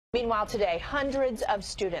Meanwhile, today, hundreds of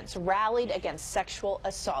students rallied against sexual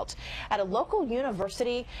assault at a local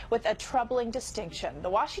university with a troubling distinction. The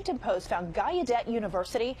Washington Post found Gallaudet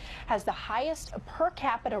University has the highest per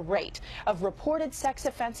capita rate of reported sex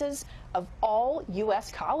offenses of all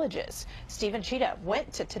U.S. colleges. Stephen Cheetah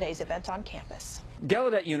went to today's event on campus.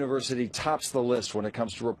 Gallaudet University tops the list when it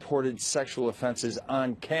comes to reported sexual offenses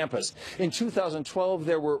on campus. In 2012,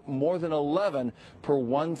 there were more than 11 per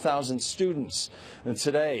 1,000 students. And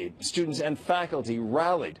today, students and faculty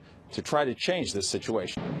rallied to try to change this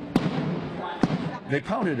situation. They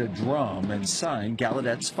pounded a drum and signed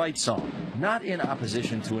Gallaudet's fight song, not in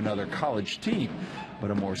opposition to another college team, but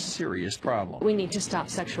a more serious problem. We need to stop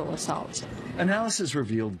sexual assault. Analysis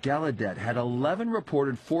revealed Gallaudet had 11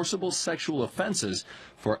 reported forcible sexual offenses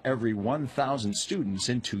for every 1,000 students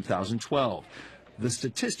in 2012. The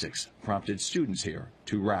statistics prompted students here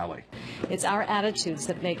to rally. It's our attitudes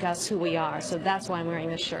that make us who we are, so that's why I'm wearing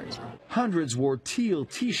this shirt. Hundreds wore teal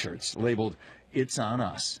T-shirts labeled "It's on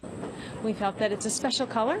Us." We felt that it's a special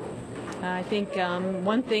color. I think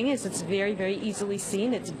one thing is it's very, very easily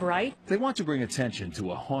seen. It's bright. They want to bring attention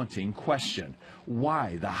to a haunting question.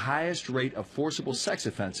 Why the highest rate of forcible sex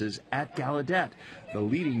offenses at Gallaudet, the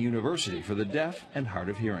leading university for the deaf and hard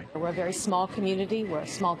of hearing? We're a very small community. We're a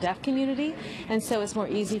small deaf community, and so it's more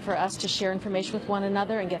easy for us to share information with one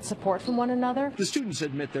another and get support from one another. The students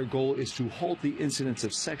admit their goal is to halt the incidence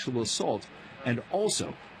of sexual assault and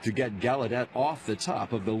also to get Gallaudet off the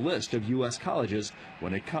top of the list of U.S. colleges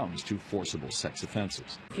when it comes to forcible sex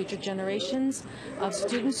offenses. Future generations of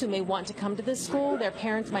students who may want to come to this school, their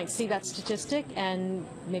parents might see that statistic and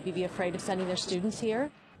maybe be afraid of sending their students here.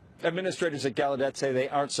 Administrators at Gallaudet say they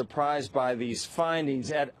aren't surprised by these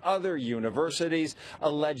findings. At other universities,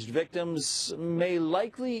 alleged victims may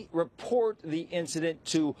likely report the incident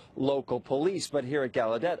to local police. But here at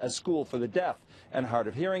Gallaudet, a school for the deaf and hard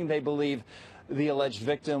of hearing, they believe the alleged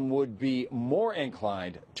victim would be more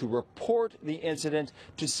inclined to report the incident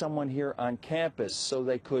to someone here on campus so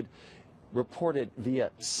they could report it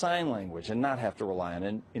via sign language and not have to rely on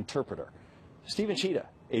an interpreter. Stephen Cheetah,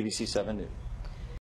 ABC 7 News.